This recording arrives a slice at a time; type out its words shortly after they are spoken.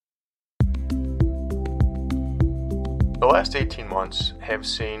The last 18 months have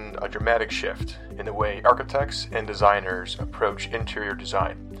seen a dramatic shift in the way architects and designers approach interior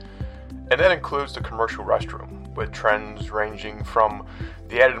design. And that includes the commercial restroom, with trends ranging from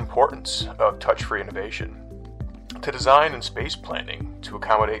the added importance of touch-free innovation to design and space planning to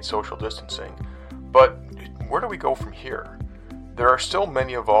accommodate social distancing. But where do we go from here? There are still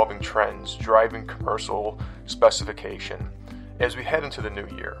many evolving trends driving commercial specification as we head into the new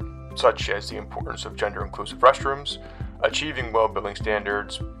year, such as the importance of gender-inclusive restrooms, achieving well-building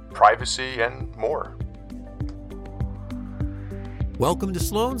standards, privacy, and more. Welcome to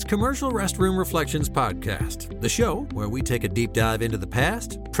Sloan's Commercial Restroom Reflections Podcast, the show where we take a deep dive into the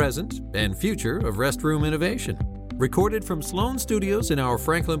past, present, and future of restroom innovation. Recorded from Sloan Studios in our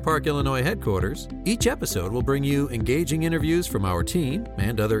Franklin Park, Illinois headquarters, each episode will bring you engaging interviews from our team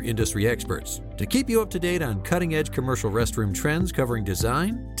and other industry experts to keep you up to date on cutting-edge commercial restroom trends covering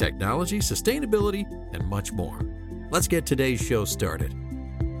design, technology, sustainability, and much more. Let's get today's show started.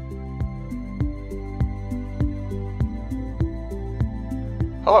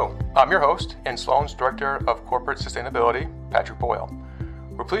 Hello, I'm your host and Sloan's Director of Corporate Sustainability, Patrick Boyle.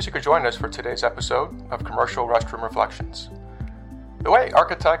 We're pleased you could join us for today's episode of Commercial Restroom Reflections. The way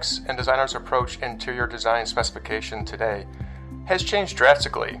architects and designers approach interior design specification today has changed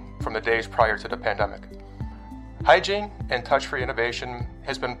drastically from the days prior to the pandemic. Hygiene and touch-free innovation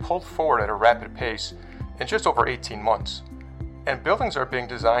has been pulled forward at a rapid pace in just over 18 months, and buildings are being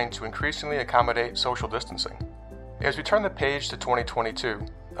designed to increasingly accommodate social distancing. As we turn the page to 2022,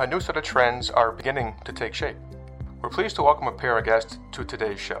 a new set of trends are beginning to take shape. We're pleased to welcome a pair of guests to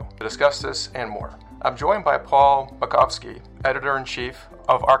today's show to discuss this and more. I'm joined by Paul Makovsky, Editor-in-Chief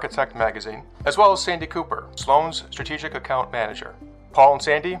of Architect Magazine, as well as Sandy Cooper, Sloan's Strategic Account Manager. Paul and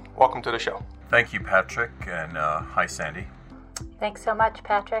Sandy, welcome to the show. Thank you, Patrick, and hi, Sandy. Thanks so much,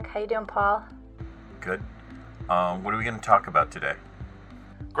 Patrick. How you doing, Paul? Good. What are we going to talk about today?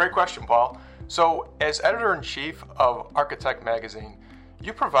 Great question, Paul. So, as Editor-in-Chief of Architect Magazine,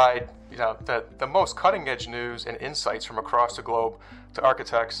 you provide the most cutting-edge news and insights from across the globe to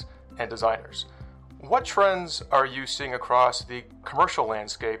architects and designers. What trends are you seeing across the commercial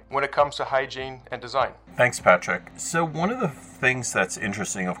landscape when it comes to hygiene and design? Thanks, Patrick. So one of the things that's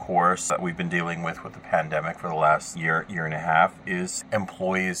interesting, of course, that we've been dealing with the pandemic for the last year and a half is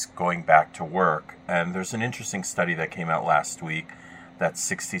employees going back to work. And there's an interesting study that came out last week that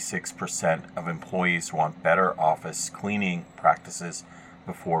 66% of employees want better office cleaning practices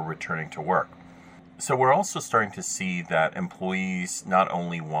before returning to work. So we're also starting to see that employees not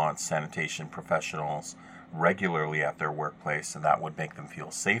only want sanitation professionals regularly at their workplace, and that would make them feel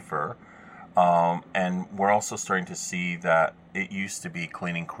safer, and we're also starting to see that it used to be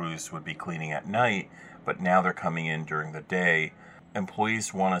cleaning crews would be cleaning at night, but now they're coming in during the day.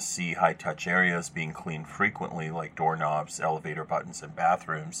 Employees want to see high-touch areas being cleaned frequently, like doorknobs, elevator buttons, and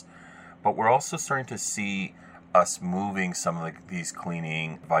bathrooms. But we're also starting to see us moving some of these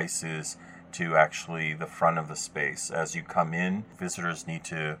cleaning devices to actually the front of the space. As you come in, visitors need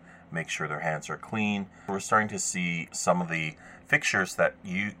to make sure their hands are clean. We're starting to see some of the fixtures that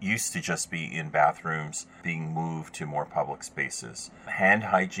used to just be in bathrooms being moved to more public spaces. Hand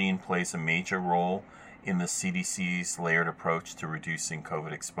hygiene plays a major role in the CDC's layered approach to reducing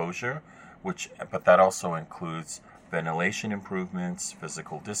COVID exposure, but that also includes ventilation improvements,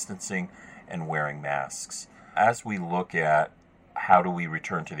 physical distancing, and wearing masks. As we look at how do we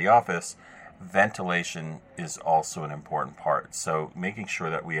return to the office, ventilation is also an important part. So making sure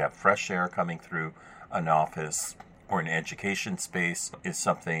that we have fresh air coming through an office or an education space is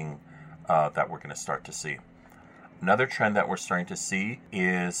something that we're going to start to see. Another trend that we're starting to see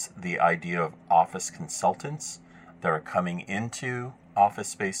is the idea of office consultants that are coming into office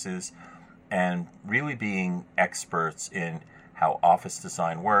spaces and really being experts in how office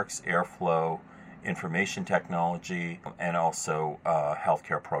design works, airflow, information technology, and also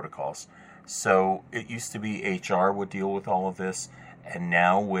healthcare protocols. So it used to be HR would deal with all of this, and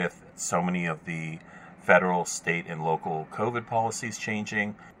now with so many of the federal, state, and local COVID policies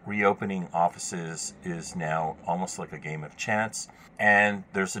changing, reopening offices is now almost like a game of chance, and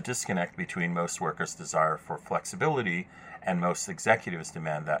there's a disconnect between most workers' desire for flexibility and most executives'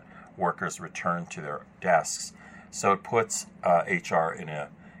 demand that workers return to their desks. So it puts HR in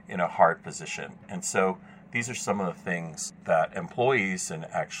a hard position. And so these are some of the things that employees and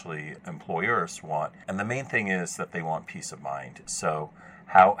actually employers want. And the main thing is that they want peace of mind. So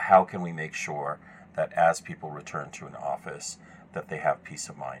how can we make sure that as people return to an office, that they have peace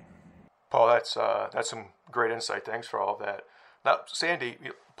of mind? Paul, that's some great insight. Thanks for all of that. Now, Sandy,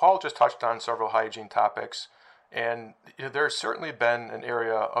 Paul just touched on several hygiene topics, and there's certainly been an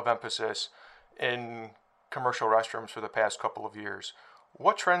area of emphasis in commercial restrooms for the past couple of years.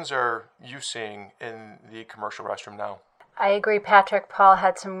 What trends are you seeing in the commercial restroom now? I agree, Patrick. Paul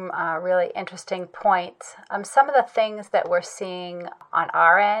had some really interesting points. Some of the things that we're seeing on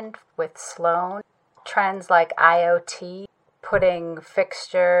our end with Sloan, trends like IoT, putting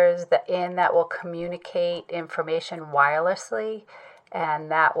fixtures that will communicate information wirelessly,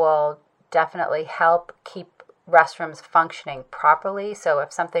 and that will definitely help keep restrooms functioning properly. So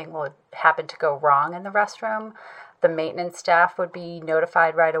if something would happen to go wrong in the restroom, the maintenance staff would be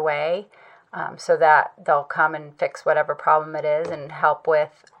notified right away, so that they'll come and fix whatever problem it is and help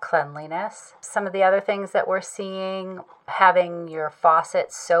with cleanliness. Some of the other things that we're seeing, having your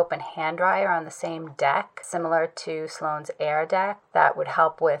faucet, soap, and hand dryer on the same deck, similar to Sloan's Air Deck, that would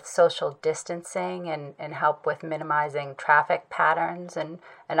help with social distancing and help with minimizing traffic patterns and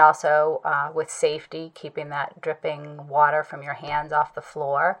also with safety, keeping that dripping water from your hands off the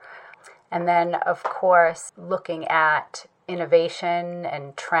floor. And then, of course, looking at innovation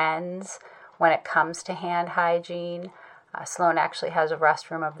and trends when it comes to hand hygiene. Sloan actually has a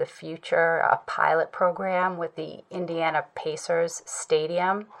restroom of the future, a pilot program with the Indiana Pacers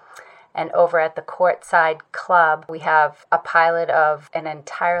Stadium. And over at the Courtside Club, we have a pilot of an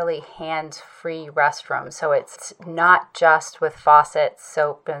entirely hands-free restroom. So it's not just with faucets,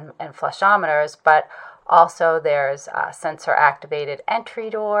 soap, and flushometers, but also there's sensor-activated entry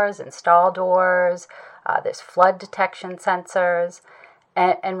doors and stall doors. There's flood detection sensors.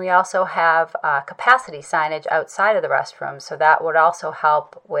 And we also have capacity signage outside of the restroom, so that would also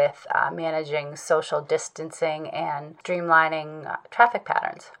help with managing social distancing and streamlining traffic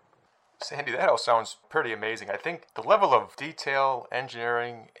patterns. Sandy, that all sounds pretty amazing. I think the level of detail,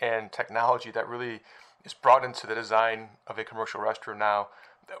 engineering, and technology that really is brought into the design of a commercial restroom now,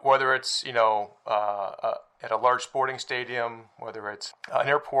 whether it's at a large sporting stadium, whether it's an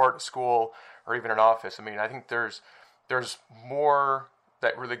airport, a school, or even an office. I mean, I think there's more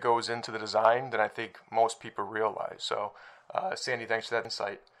that really goes into the design than I think most people realize. So, Sandy, thanks for that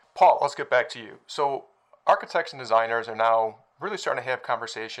insight. Paul, let's get back to you. So, architects and designers are now really starting to have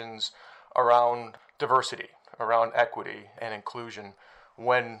conversations around diversity, around equity and inclusion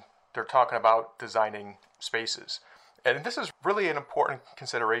when they're talking about designing spaces. And this is really an important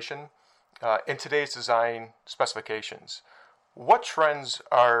consideration in today's design specifications. What trends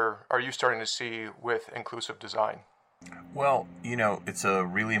are you starting to see with inclusive design? Well, it's a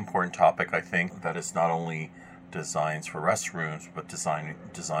really important topic, I think, that is not only designs for restrooms, but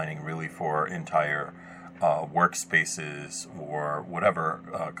designing really for entire workspaces or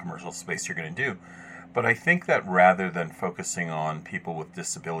whatever commercial space you're going to do. But I think that rather than focusing on people with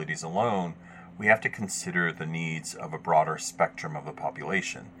disabilities alone, we have to consider the needs of a broader spectrum of the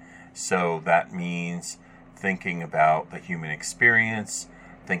population. So that means thinking about the human experience,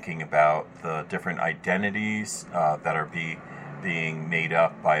 thinking about the different identities that are being made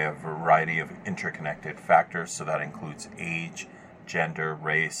up by a variety of interconnected factors. So that includes age, gender,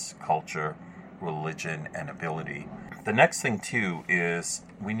 race, culture, religion, and ability. The next thing, too, is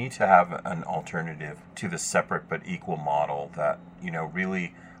we need to have an alternative to the separate but equal model that,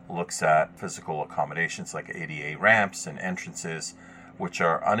 really looks at physical accommodations like ADA ramps and entrances, which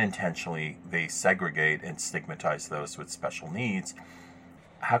are unintentionally, they segregate and stigmatize those with special needs.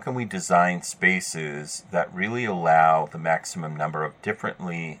 How can we design spaces that really allow the maximum number of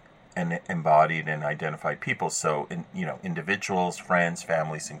differently embodied and identified people, so individuals, friends,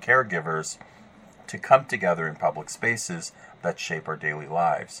 families, and caregivers, to come together in public spaces that shape our daily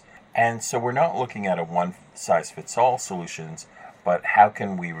lives? And so we're not looking at a one-size-fits-all solutions, but how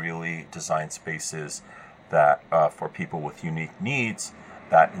can we really design spaces that for people with unique needs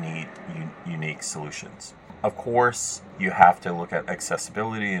that need unique solutions? Of course, you have to look at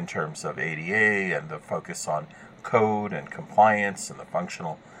accessibility in terms of ADA and the focus on code and compliance and the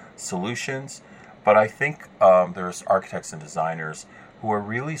functional solutions. But I think there's architects and designers who are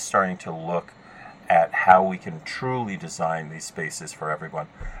really starting to look at how we can truly design these spaces for everyone.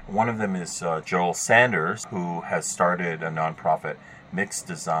 One of them is Joel Sanders, who has started a nonprofit mixed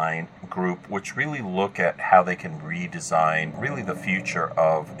design group, which really look at how they can redesign really the future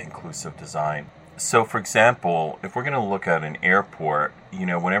of inclusive design. So, for example, if we're going to look at an airport,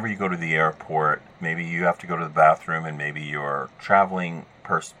 whenever you go to the airport, maybe you have to go to the bathroom and maybe your traveling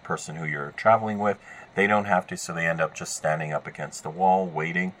person who you're traveling with, they don't have to, so they end up just standing up against the wall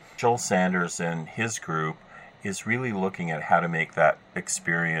waiting. Joel Sanders and his group is really looking at how to make that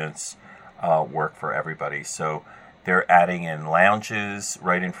experience work for everybody. So they're adding in lounges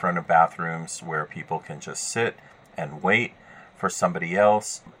right in front of bathrooms where people can just sit and wait for somebody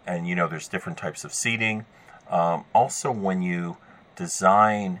else. And, there's different types of seating. Also, when you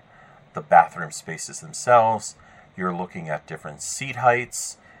design the bathroom spaces themselves. You're looking at different seat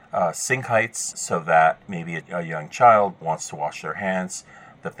heights, sink heights, so that maybe a young child wants to wash their hands,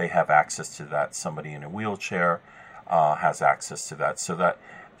 that they have access to that. Somebody in a wheelchair has access to that, so that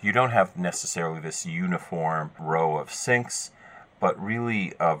you don't have necessarily this uniform row of sinks, but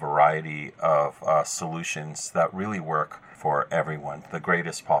really a variety of solutions that really work for everyone, the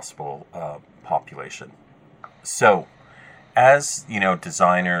greatest possible population. So, as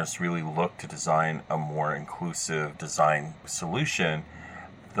designers really look to design a more inclusive design solution,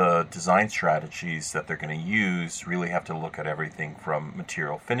 the design strategies that they're going to use really have to look at everything from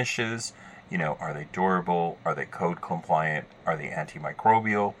material finishes, are they durable, are they code compliant, are they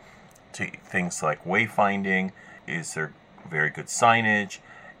antimicrobial, to things like wayfinding, is there very good signage,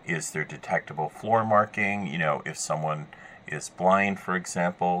 is there detectable floor marking, if someone is blind, for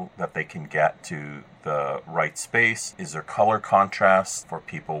example, that they can get to the right space, is there color contrast for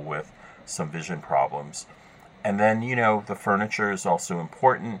people with some vision problems. And then, the furniture is also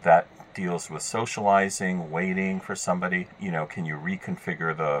important. That deals with socializing, waiting for somebody. Can you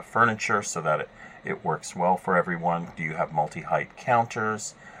reconfigure the furniture so that it works well for everyone? Do you have multi-height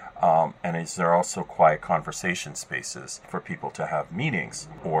counters? And is there also quiet conversation spaces for people to have meetings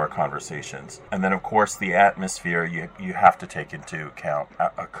or conversations? And then, of course, the atmosphere, you have to take into account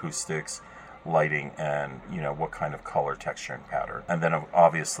acoustics, lighting, and what kind of color, texture, and pattern. And then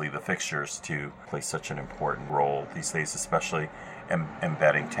obviously the fixtures too play such an important role these days, especially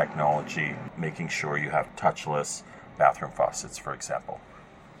embedding technology, making sure you have touchless bathroom faucets, for example.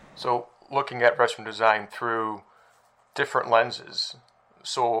 So looking at restroom design through different lenses,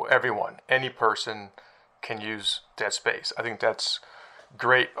 so everyone, any person can use that space. I think that's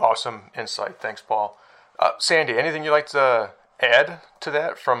great, awesome insight. Thanks, Paul. Sandy, anything you'd like to add to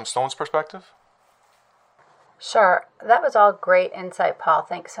that from Sloan's perspective? Sure. That was all great insight, Paul.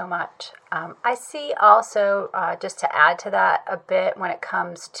 Thanks so much. I see also, just to add to that a bit, when it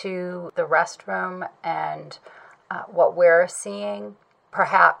comes to the restroom and what we're seeing,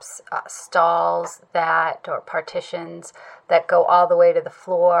 perhaps stalls or partitions that go all the way to the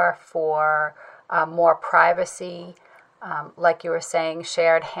floor for more privacy. Like you were saying,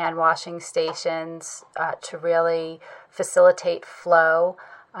 shared hand washing stations to really facilitate flow.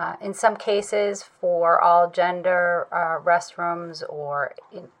 In some cases, for all gender restrooms or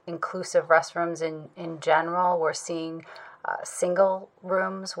inclusive restrooms in general, we're seeing single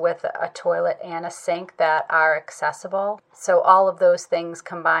rooms with a toilet and a sink that are accessible. So all of those things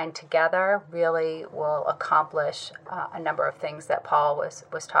combined together really will accomplish a number of things that Paul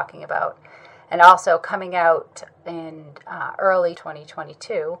was talking about. And also coming out in early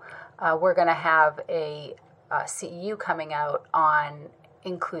 2022, we're going to have a CEU coming out on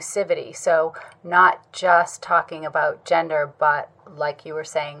inclusivity. So not just talking about gender, but like you were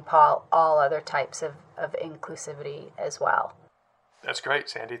saying, Paul, all other types of inclusivity as well. That's great,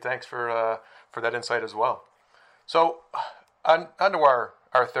 Sandy. Thanks for that insight as well. So on to our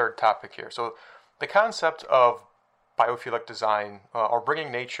third topic here. So the concept of biophilic design or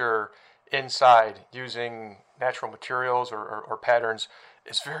bringing nature inside using natural materials or patterns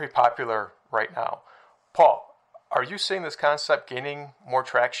is very popular right now. Paul, are you seeing this concept gaining more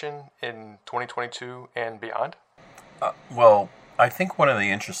traction in 2022 and beyond? Well, I think one of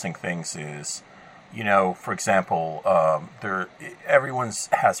the interesting things is, for example, everyone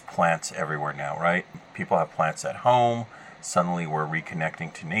has plants everywhere now, right? People have plants at home. Suddenly we're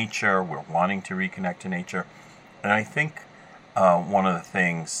reconnecting to nature. We're wanting to reconnect to nature. And I think one of the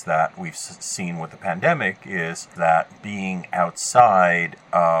things that we've seen with the pandemic is that being outside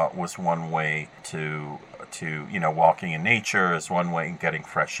was one way to walking in nature is one way, getting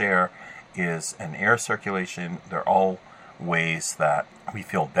fresh air is an air circulation. They're all ways that we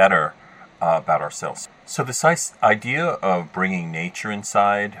feel better about ourselves. So this idea of bringing nature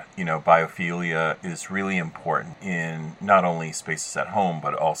inside, biophilia is really important in not only spaces at home,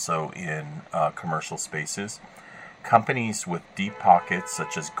 but also in commercial spaces. Companies with deep pockets,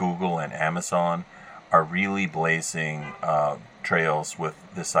 such as Google and Amazon, are really blazing trails with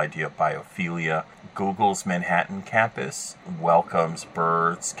this idea of biophilia. Google's Manhattan campus welcomes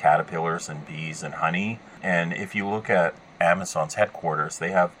birds, caterpillars, and bees and honey. And if you look at Amazon's headquarters,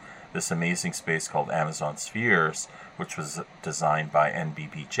 they have this amazing space called Amazon Spheres, which was designed by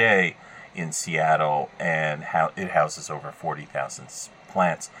NBBJ in Seattle, and it houses over 40,000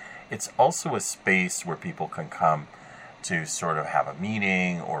 plants. It's also a space where people can come to sort of have a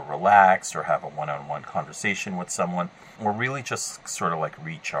meeting or relax or have a one-on-one conversation with someone, or really just sort of like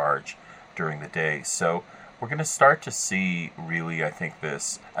recharge during the day. So we're going to start to see really, I think,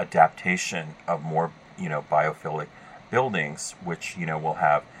 this adaptation of more, biophilic buildings, which, will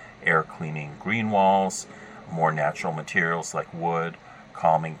have air cleaning green walls, more natural materials like wood,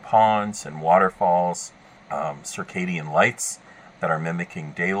 calming ponds and waterfalls, circadian lights that are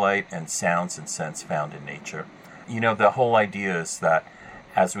mimicking daylight, and sounds and scents found in nature. The whole idea is that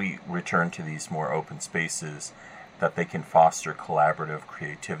as we return to these more open spaces, that they can foster collaborative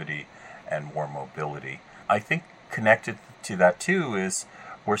creativity and more mobility. I think connected to that too is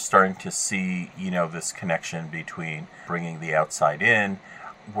we're starting to see, this connection between bringing the outside in.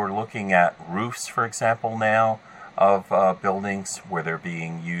 We're looking at roofs, for example, now of buildings where they're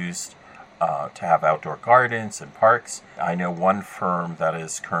being used to have outdoor gardens and parks. I know one firm that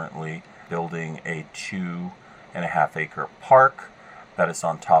is currently building a 2.5 acre park that is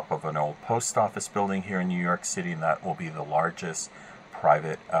on top of an old post office building here in New York City, and that will be the largest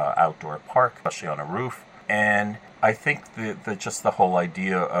private outdoor park, especially on a roof. And I think that just the whole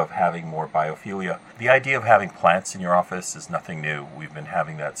idea of having more biophilia, the idea of having plants in your office is nothing new. We've been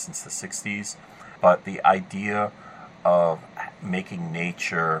having that since the 60s. But the idea of making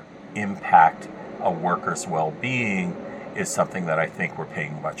nature impact a worker's well-being is something that I think we're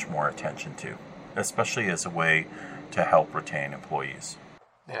paying much more attention to, especially as a way to help retain employees.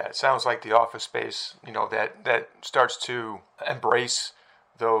 Yeah, it sounds like the office space, that starts to embrace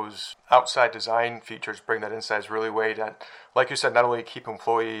those outside design features, bring that inside is really a way to, like you said, not only keep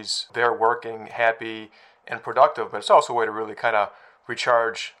employees there working, happy, and productive, but it's also a way to really kind of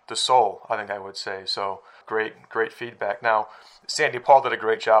recharge the soul, I think I would say. So great feedback. Now, Sandy, Paul did a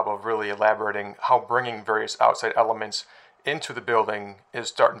great job of really elaborating how bringing various outside elements into the building is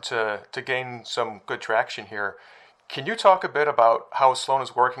starting to gain some good traction here. Can you talk a bit about how Sloan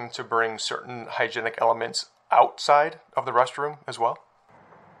is working to bring certain hygienic elements outside of the restroom as well?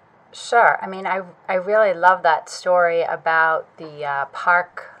 Sure. I really love that story about the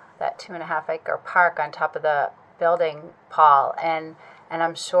park, that 2.5 acre park on top of the building, Paul. And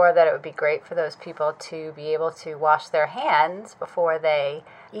I'm sure that it would be great for those people to be able to wash their hands before they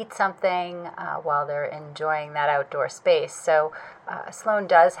eat something while they're enjoying that outdoor space. So Sloan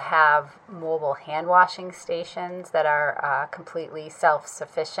does have mobile hand washing stations that are completely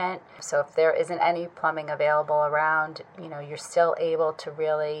self-sufficient. So if there isn't any plumbing available around, you're still able to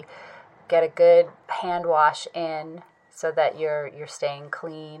really get a good hand wash in so that you're staying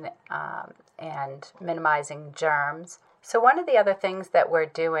clean and minimizing germs. So one of the other things that we're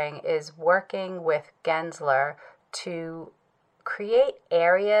doing is working with Gensler to create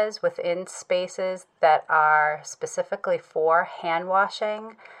areas within spaces that are specifically for hand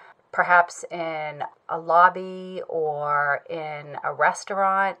washing, perhaps in a lobby or in a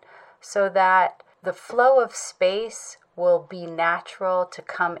restaurant, so that the flow of space will be natural to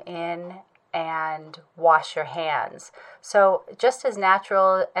come in and wash your hands. So just as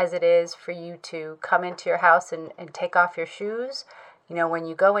natural as it is for you to come into your house and take off your shoes, when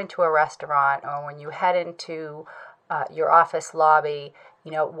you go into a restaurant or when you head into your office lobby,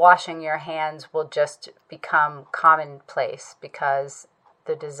 washing your hands will just become commonplace because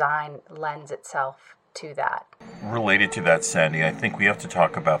the design lends itself to that. Related to that, Sandy, I think we have to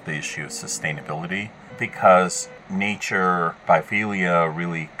talk about the issue of sustainability, because nature, biophilia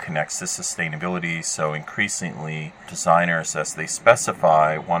really connects to sustainability. So increasingly, designers, as they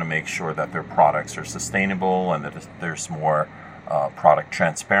specify, want to make sure that their products are sustainable and that there's more product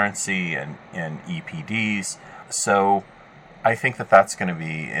transparency and EPDs. So I think that that's going to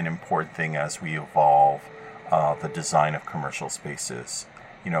be an important thing as we evolve the design of commercial spaces.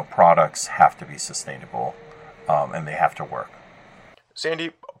 Products have to be sustainable and they have to work.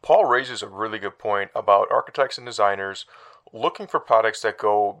 Sandy, Paul raises a really good point about architects and designers looking for products that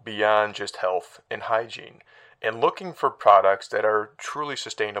go beyond just health and hygiene and looking for products that are truly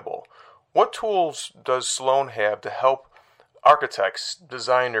sustainable. What tools does Sloan have to help architects,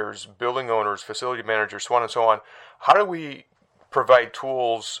 designers, building owners, facility managers, so on and so on? How do we provide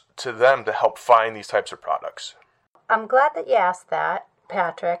tools to them to help find these types of products? I'm glad that you asked that,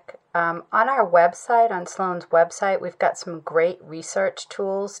 Patrick. On our website, on Sloan's website, we've got some great research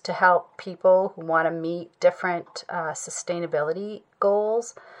tools to help people who want to meet different sustainability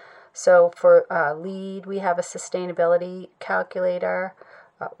goals. So for LEED, we have a sustainability calculator.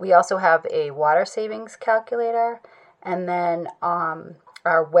 We also have a water savings calculator. And then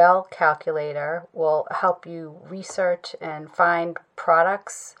our WELL calculator will help you research and find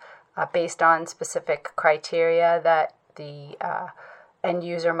products based on specific criteria that the end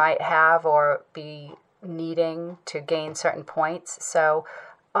user might have or be needing to gain certain points. So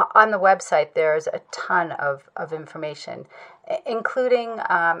on the website, there's a ton of information, including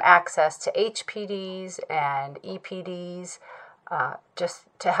access to HPDs and EPDs, just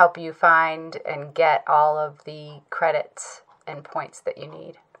to help you find and get all of the credits and points that you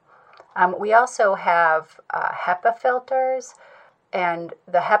need. We also have HEPA filters, and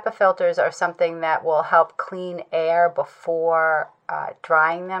the HEPA filters are something that will help clean air before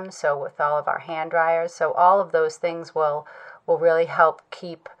drying them, so with all of our hand dryers. So all of those things will really help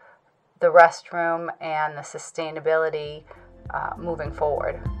keep the restroom and the sustainability moving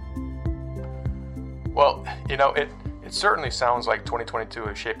forward. Well, it certainly sounds like 2022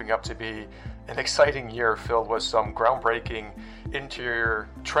 is shaping up to be an exciting year filled with some groundbreaking interior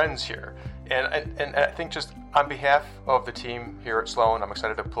trends here. And I think just on behalf of the team here at Sloan, I'm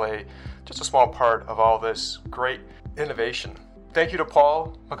excited to play just a small part of all this great innovation. Thank you to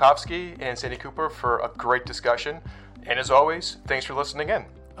Paul Makovsky and Sandy Cooper for a great discussion. And as always, thanks for listening in.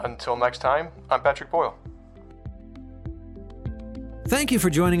 Until next time, I'm Patrick Boyle. Thank you for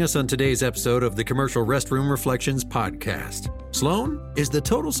joining us on today's episode of the Commercial Restroom Reflections podcast. Sloan is the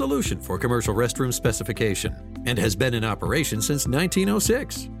total solution for commercial restroom specification and has been in operation since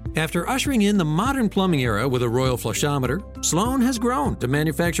 1906. After ushering in the modern plumbing era with a Royal Flushometer, Sloan has grown to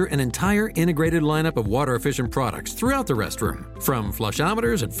manufacture an entire integrated lineup of water-efficient products throughout the restroom, from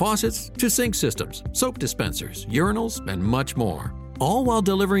flushometers and faucets to sink systems, soap dispensers, urinals, and much more, all while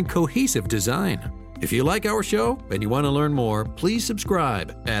delivering cohesive design. If you like our show and you want to learn more, please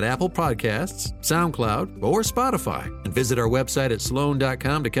subscribe at Apple Podcasts, SoundCloud, or Spotify, and visit our website at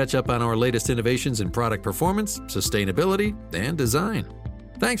sloan.com to catch up on our latest innovations in product performance, sustainability, and design.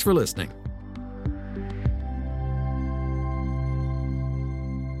 Thanks for listening.